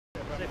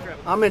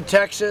I'm in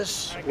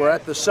Texas. We're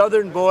at the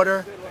southern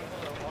border.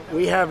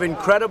 We have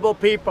incredible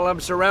people. I'm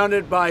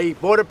surrounded by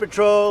Border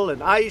Patrol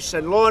and ICE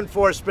and law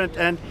enforcement,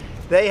 and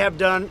they have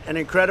done an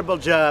incredible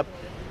job.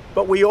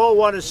 But we all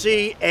want to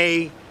see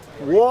a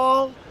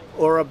wall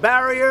or a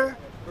barrier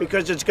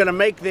because it's going to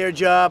make their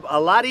job a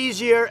lot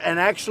easier, and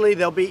actually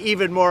they'll be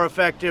even more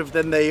effective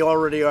than they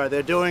already are.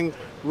 They're doing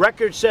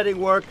record-setting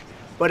work,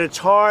 but it's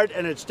hard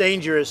and it's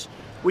dangerous.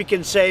 We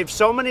can save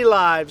so many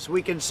lives.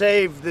 We can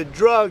save the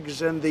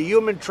drugs and the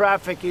human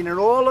trafficking and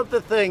all of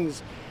the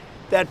things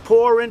that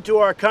pour into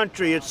our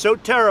country. It's so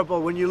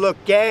terrible when you look,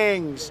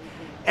 gangs,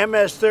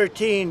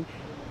 MS-13,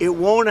 it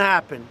won't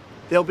happen.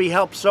 They'll be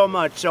helped so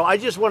much. So I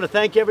just want to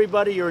thank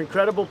everybody. You're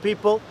incredible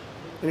people,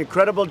 an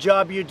incredible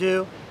job you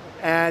do,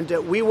 and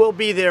we will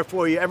be there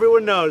for you.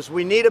 Everyone knows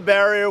we need a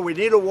barrier, we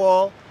need a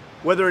wall,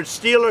 whether it's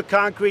steel or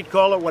concrete,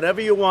 call it whatever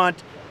you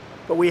want,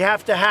 but we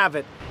have to have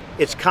it.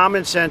 It's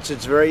common sense,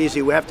 it's very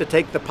easy. We have to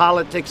take the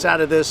politics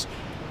out of this,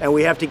 and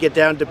we have to get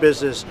down to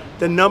business.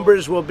 The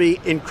numbers will be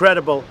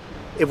incredible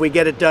if we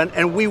get it done,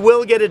 and we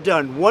will get it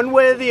done. One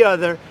way or the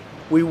other,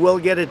 we will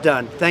get it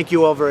done. Thank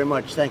you all very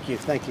much. Thank you,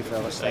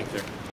 fellas. Thank you.